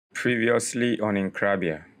Previously on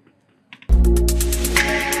NKRABEA.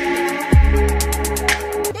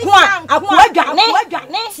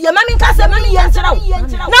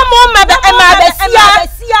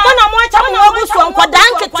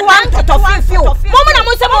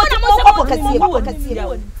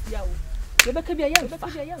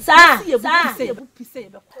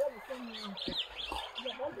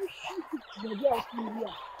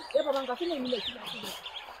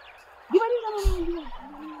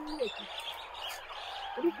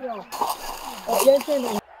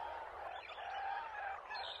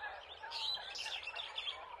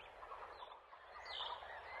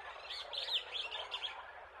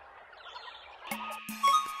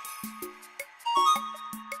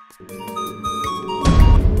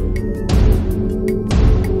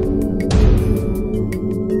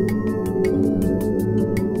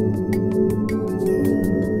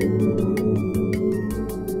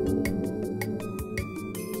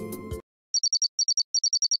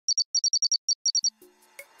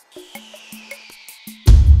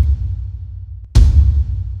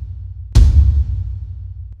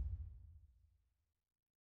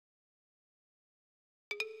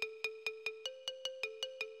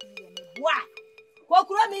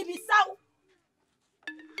 Kokuro me bi saw.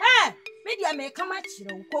 Media me come at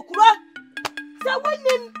you, Kokuro. So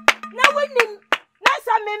winning, na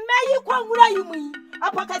sa me meyi kwangura yimu.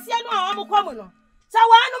 Apakasia no amu kwamuno. Sa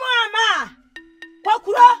wanu ma.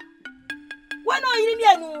 Kokuro. Wano yiri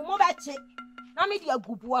anu mo ba che. Na media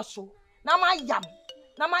gubu aso. Na ma yam.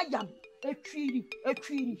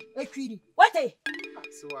 Etwiri. What eh?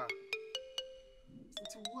 Siwa.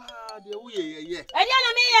 Wow, the way, yeah.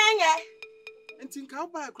 Ediana me yenye. Enti nka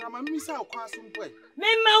ba kra ma misa okwa so mpo e. Me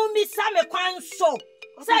ma umisa me kwan so.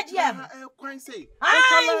 Sadia. Kwan sei.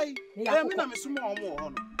 Ekalai. Me na me sumo omo ho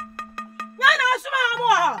no. Na na sumo omo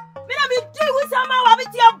ho. Me na me di wisama wa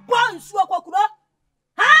biti bonsu Kokuro.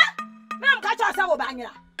 Ha? Me na mka cha sa wo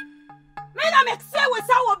banyira. Me na me se wo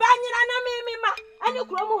sa wo banyira na me ma. Ani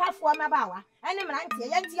kuro mu hafo ma bawa. Ani mrantie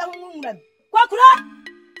ye ntie hu nwuram. Kokuro.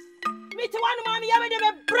 Me te wanu ma me ya me de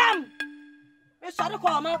me bram. Me sorry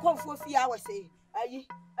ko man konfo fi a say ayi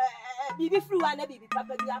bibi fru na bibi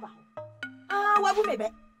papa bi aba wabu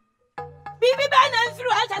mebe bibi ba na fru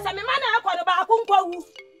a chasa me mana akono ba akonkwa wu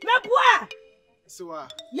meboa siwa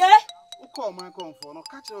ye uko man konfo no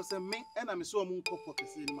ka kire say me e na me so omu nkofo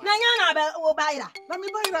kese ni ma na nya na ba wo baira na me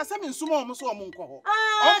baira say me nsumo omu so omu nkofo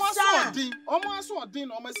omu aso odin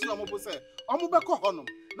na omu si omu bo say omu be ko honom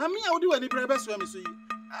na me a wodi wani bre be so me so yi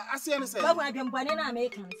ase ne say babu adembane na me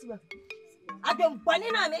kan siwa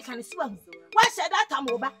adembane na me kan siwa wa sheda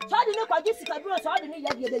tamoba so de ne kwagi sika biro so de ne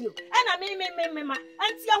yade be yo e na me ma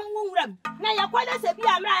anti ahunwuram na yakwada se bi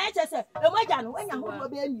amra ya chese emagya no anya ho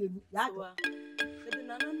be amienu ya do de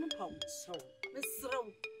nananu pa so me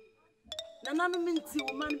srew nananu minti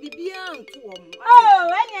wo man bibia nto wo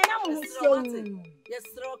anya na mo so ye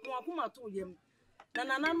srew ko akoma to yem na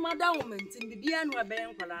nananu mada wo minti bibia no abe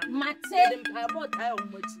nkwala mate de mpa bo tai wo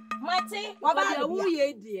machi mate wa ba ya wo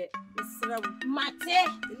ye die srew mate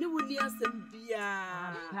ni woni asem bia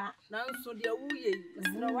na nso de wo ye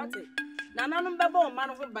srew wate nananu beba wo man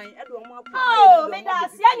ho ban e de wo akwa me da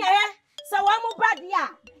se anya ye se wa mu bade a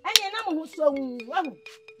anya na mo so wahu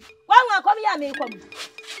akom ya me kom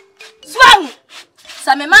swan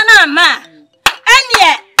sa me mana ma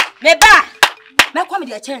anye me ba me kom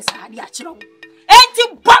de chance ade a kire wo enti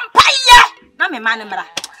bompaye na me man mra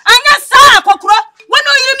anya sa Kokuro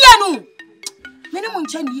wono yiri anu me ne mu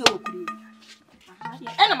nche ni ye okuru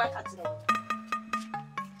e na maka kire wo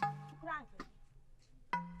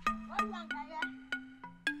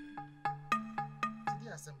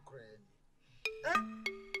asem kra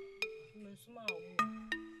me suma o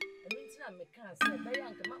emi ntina me kan se be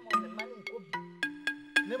yank mama me manu nkobi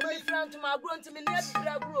ne mai front ma agro ntimi ne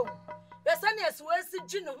abira agro be sa ne esi wesi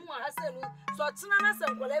gi ne ho a ase no so tena na se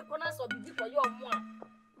nkola ikona so bibi ko ye omo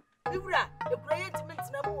a bibura e kura ye ntimi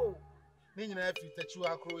ntina mo o ne nyina afi tachu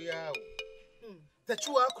akro ya o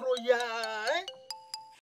tachu akro ya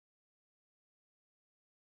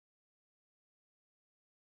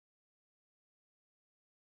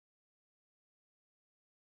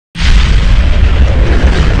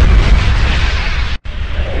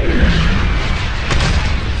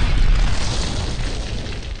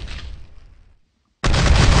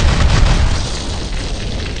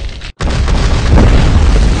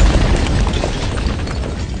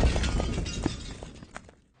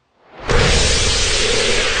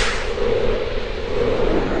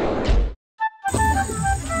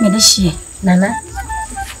Medeshie nana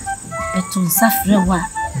etu safre wa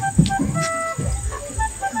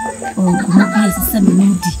o ko bi ese se me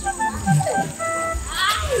nudi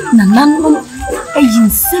Nananom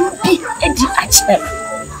ayinsɛm bi adi akyerɛ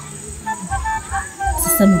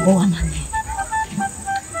sɛ me bɔ amane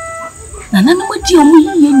nananom adi ɔmo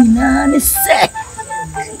yie nyinaa ne sɛ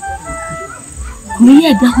kuro yi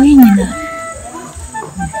ɛda hɔ yi nyinaa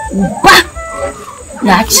woba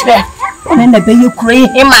na akyerɛ ɔne na bɛyɛ kuro yi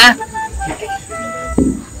hema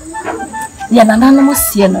yɛ nananom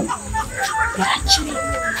sie no yɛ akyerɛ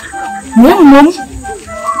mmom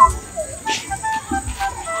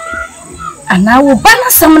ana wo ba na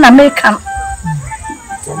sam na meka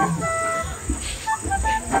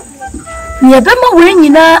ni ebema we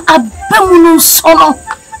nyina abamu no so no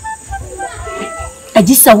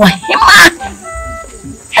agisa wa hema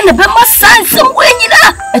ene bema sansem we nyina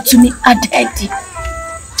atumi adadi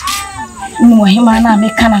ni mo hema na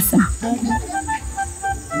meka na sam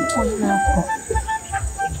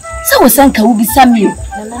so wasanka wo bisa mi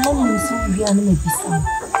na mama mo so bia na bisa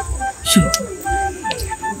sure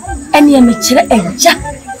eni ya mechire eja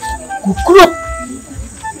kokuro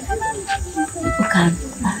okan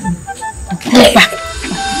Lepa.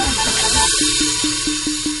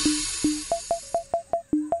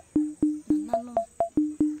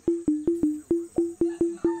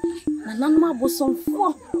 Nananom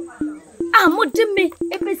abosomfo. Modime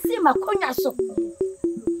ebesi makonya so.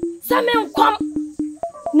 Same nkwam.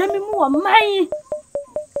 Na mimu wa man.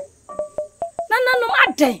 Nananom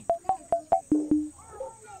aden.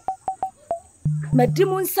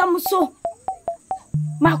 Madimu nsam so.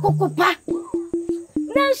 Makokopa.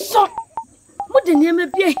 Nenso. Mode niema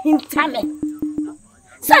bia hintame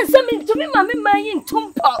sanse mintumi ma me man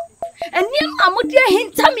ntumpo eniema mode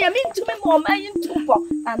hintame mintumi ma man ntumpo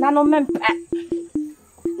anano mempe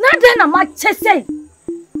na de na ma chese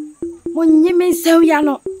monyime nsem ya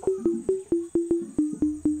no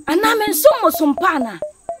aname nsomo sompana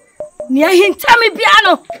ni hintame bia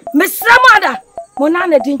no mesramada mona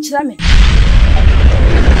na di nkyira me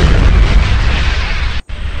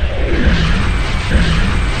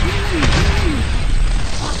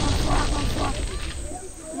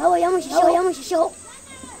Yamushisho.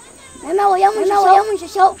 Mama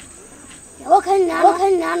yamushisho.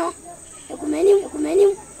 Yawakanano.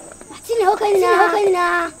 Ekumenim. Atine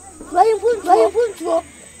wakanina. Royin punto.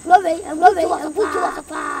 Robe punto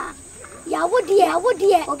wasapa. Yawodie.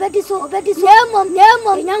 Obediso.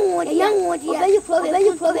 Nemo. Yango. Obeyi probe.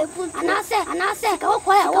 Anase.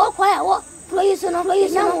 Kawo. Proyiso no.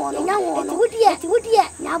 Yango. Etiwudie.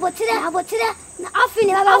 Nyabotire. Na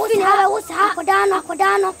afini baba wosa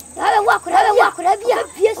kodano yawe wakura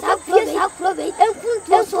bia probe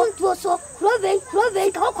enkuntu so probe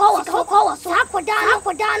kwa so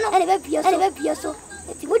kodano ene be bia so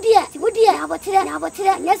etiwudie abotire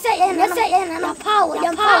nese na power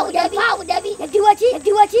dabi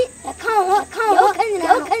yadiwachi account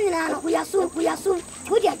kanina no kuyasu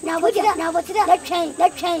tiwudie na abotire that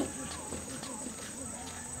chain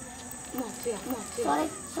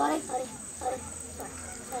sorry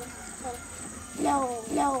No.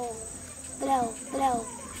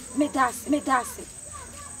 Medasi.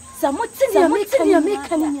 Samuti ya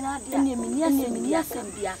meka ni nyina dia. Eni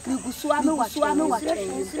asembia. Migusuwa me watwe.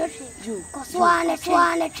 Ju. Koswane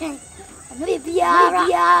chen. Me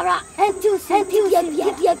biara. Entu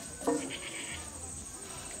bia.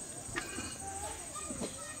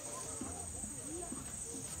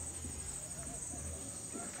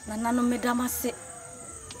 Nanano medamase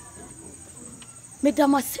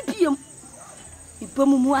biam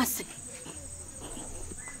ibamumu ase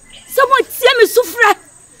samo tie me sufra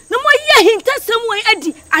na mo ye hinta samo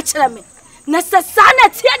adi akyere me na sesa na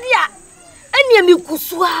tie dia ania me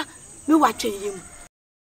kusua me watweyem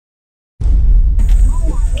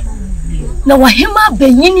na wahema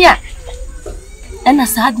banyini a ena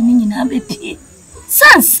saade ni nyina bepie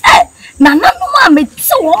sanse nananom a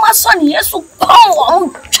metse wo maso ne yesu kon wo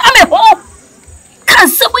twa me ho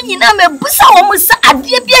kansabu nyina me busa wo musa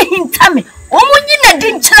ade bia hintame wo nyina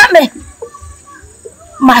di nkyira me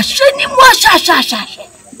mahwani mu ahwahwahwahwe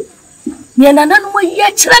ne nananom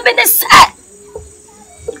ye kyira be ne sa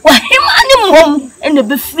wahema ne mom ene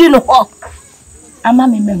befiri no ho ama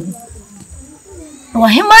me mehu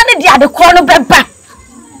wahema ne di ade ko no beba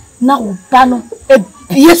na wo ba no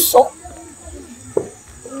ebie so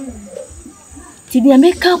Tini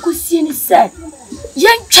ameka kusie ni se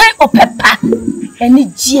yentwe opepa eni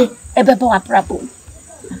gie ebeba wa prapo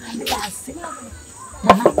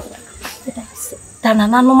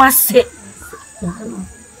tanana no mase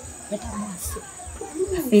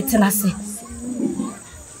etina se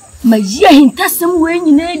maji ahintasem we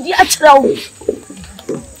nyina di akyerɛ wo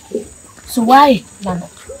so why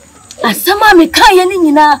asama meka ye ni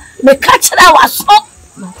nyina meka kyerɛ wa so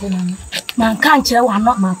Man can't tell one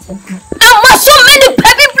not matter. I so many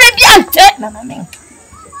baby Nana me.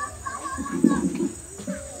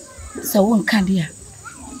 So one can be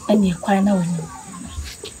and you cry now.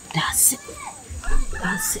 That's it.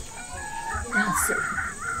 That's it. That's it.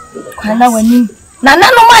 Cry now when you Nana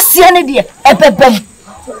no more see any dear.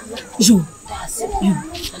 You. That's it. You.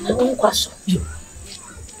 Nana don't question. You.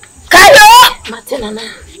 Kayo! Matenana.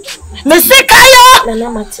 Mese Kayo! Nana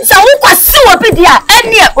Mate. So who was so be there?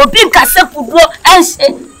 Any obi nkase fudo ense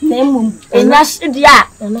na emum enya hyedia.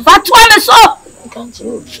 Fatwa me so. Can't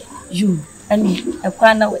you? Ani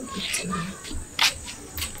ekwa na we.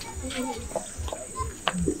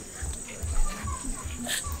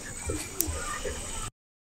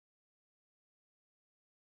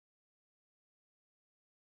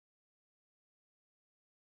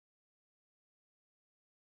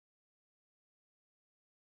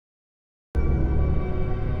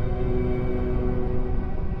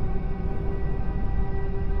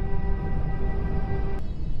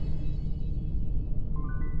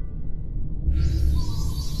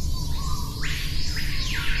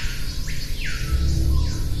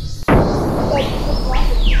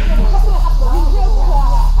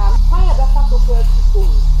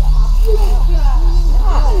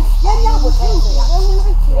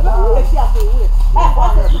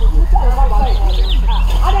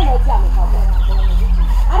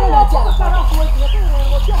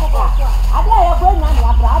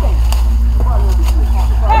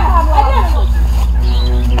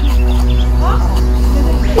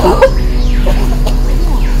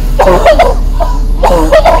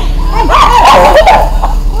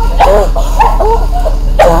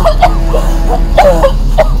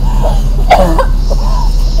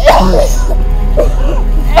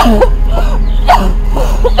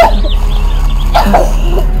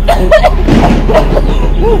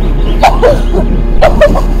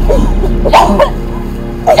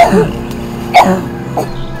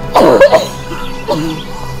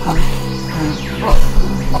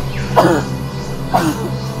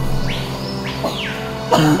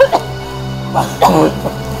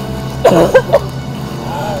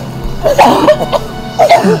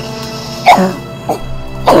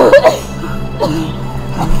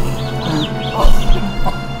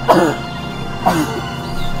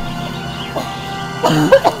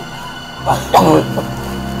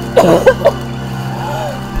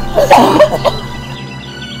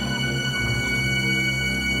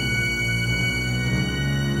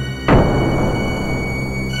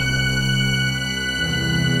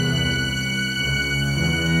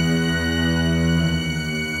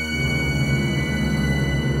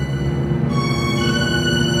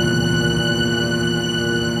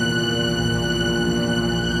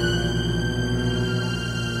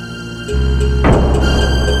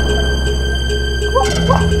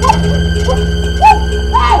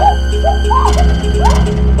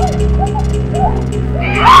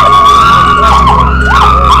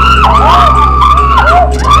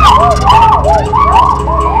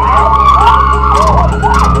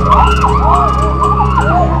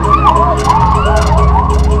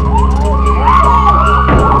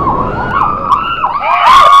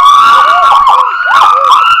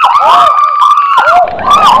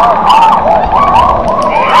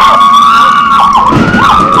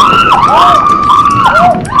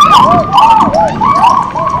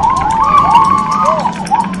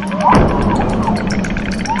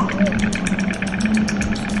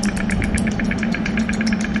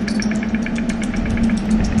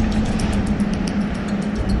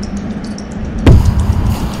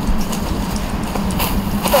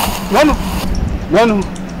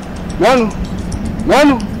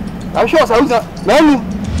 Nanu. I'm sure Sausa.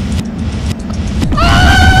 Nanu.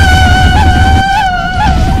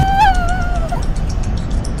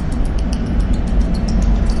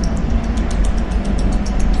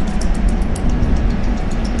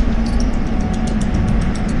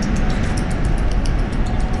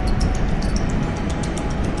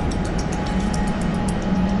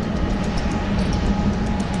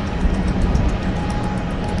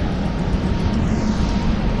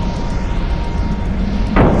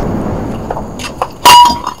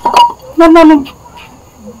 No.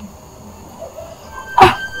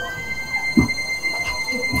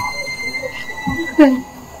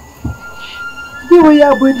 You were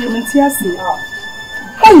your body in Tiasi.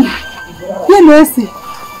 Hey, you know, see.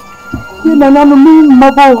 You know, no,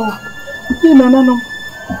 mobile. You know, no.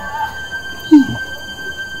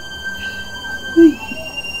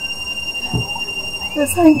 The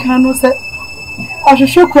sign cannot say, I should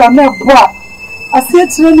show you a map. I said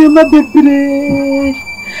to you, my baby.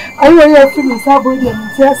 I know you are feeling so good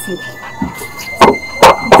and Tiasi.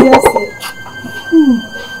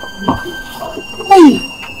 Hey,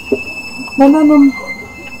 nananum,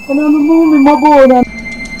 mi mabona.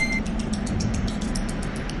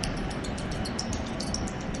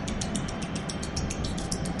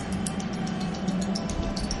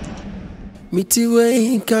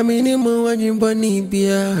 Mitiwe kamini mo wajimboni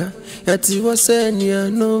bia yati wasenya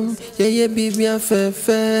no yeye bibia fe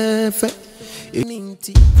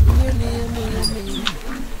ininti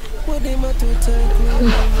wode matuta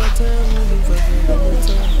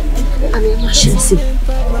Ami mashinsi.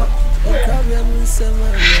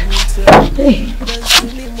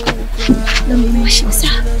 Nami mashinsa.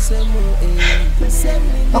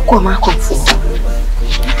 Akwa makofu.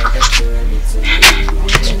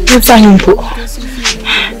 Mpo.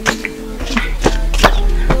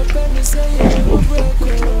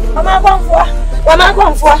 Mama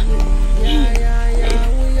konfwa.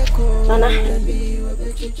 Nana.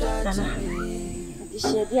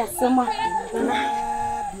 Ishedi asema.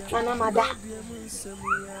 Nana mada.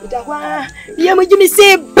 Itakuwa biye mujimi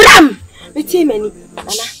se bram. Bitimeni.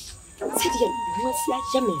 Nana. Sidi mwasi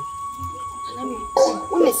ajame. Nana mi.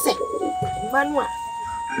 Unese. Manua.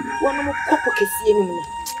 Wana mukopo kesiye ni muna.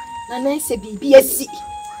 Nana ese bibi esi.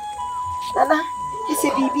 Nana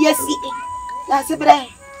ese bibi esi. La sebre.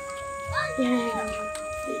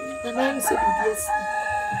 Nana ese bibi esi.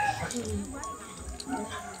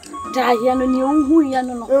 Da yano ni uhu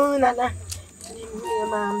yano no. Nana. Ni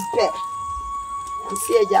mampe.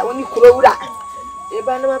 Nsi eja woni kurowura.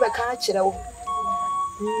 Eba na mabeka akire wo.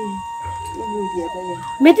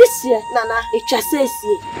 Medisia Nana etwa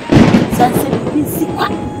sesie. Sanse bibi si kwa.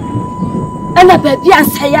 Ana baby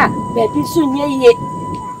ansaya baby so nyeye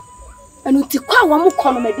anu ti kwa wo mo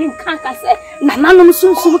kono medi nkanka se nananom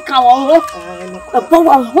sunsum ka wo ho ebo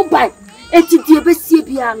wo ho ban enti die besie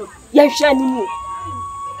bia no ye hwa ni ni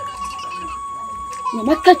ne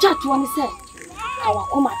maka chat woni se awa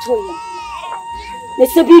koma to ye ne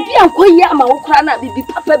se bibi ankoyi ama wo kra na bibi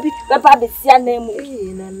papa bi beba besia na mu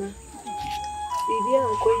nana bibi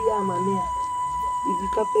ankoyi ama me a bibi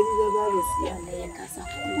papa bi beba besia na ye kasa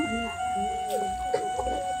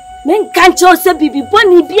men kancho se bibi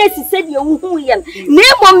boni bi asise de hu yen na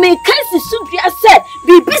mo me kansi subia se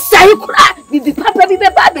bibi sai kura bibi papa bi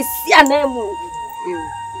beba besia na mu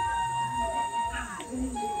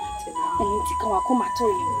enti kan akoma to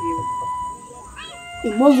ye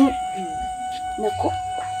imohu nako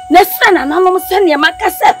na sana nanom se ne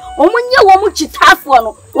makase omunye wo mu chitafo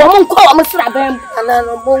no wo mu nko wo mu srabam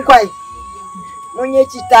anano mu nkwai munye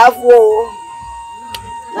chitafo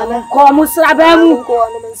Nana ko musrabam ko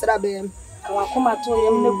no musrabam wakoma to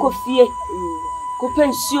yam ne kofie ko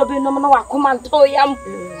pensio be no wakoma to yam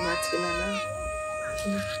matina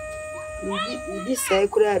na bibi sai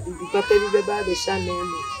kura bibi papa bi be ba be sha na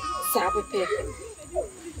mu sa pepe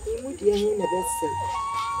mu die ni na be se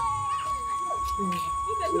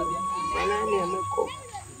nana ne meko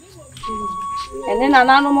ene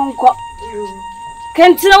nana no monko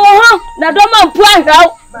kentire wo ho na do ma mpu ahraw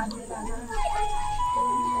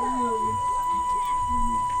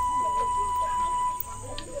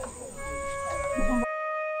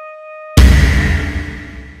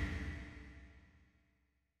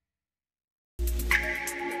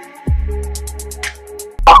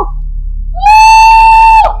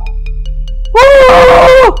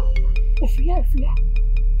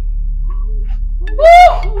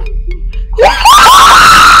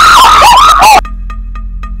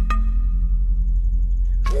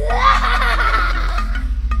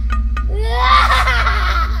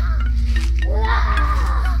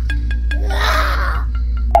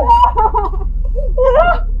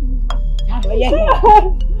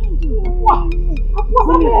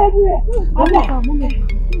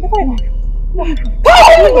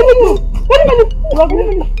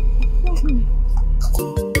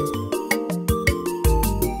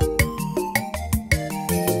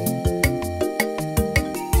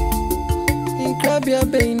NKRABEA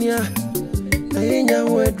benia ayenya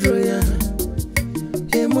wedro ya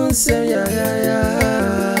emunse ya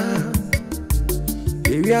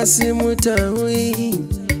ewiase mutawi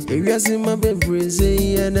ewiase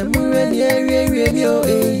mabebreze ya na muwe yo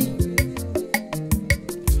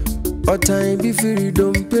o time be free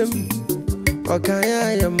don't pem o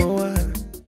kaya ya mawa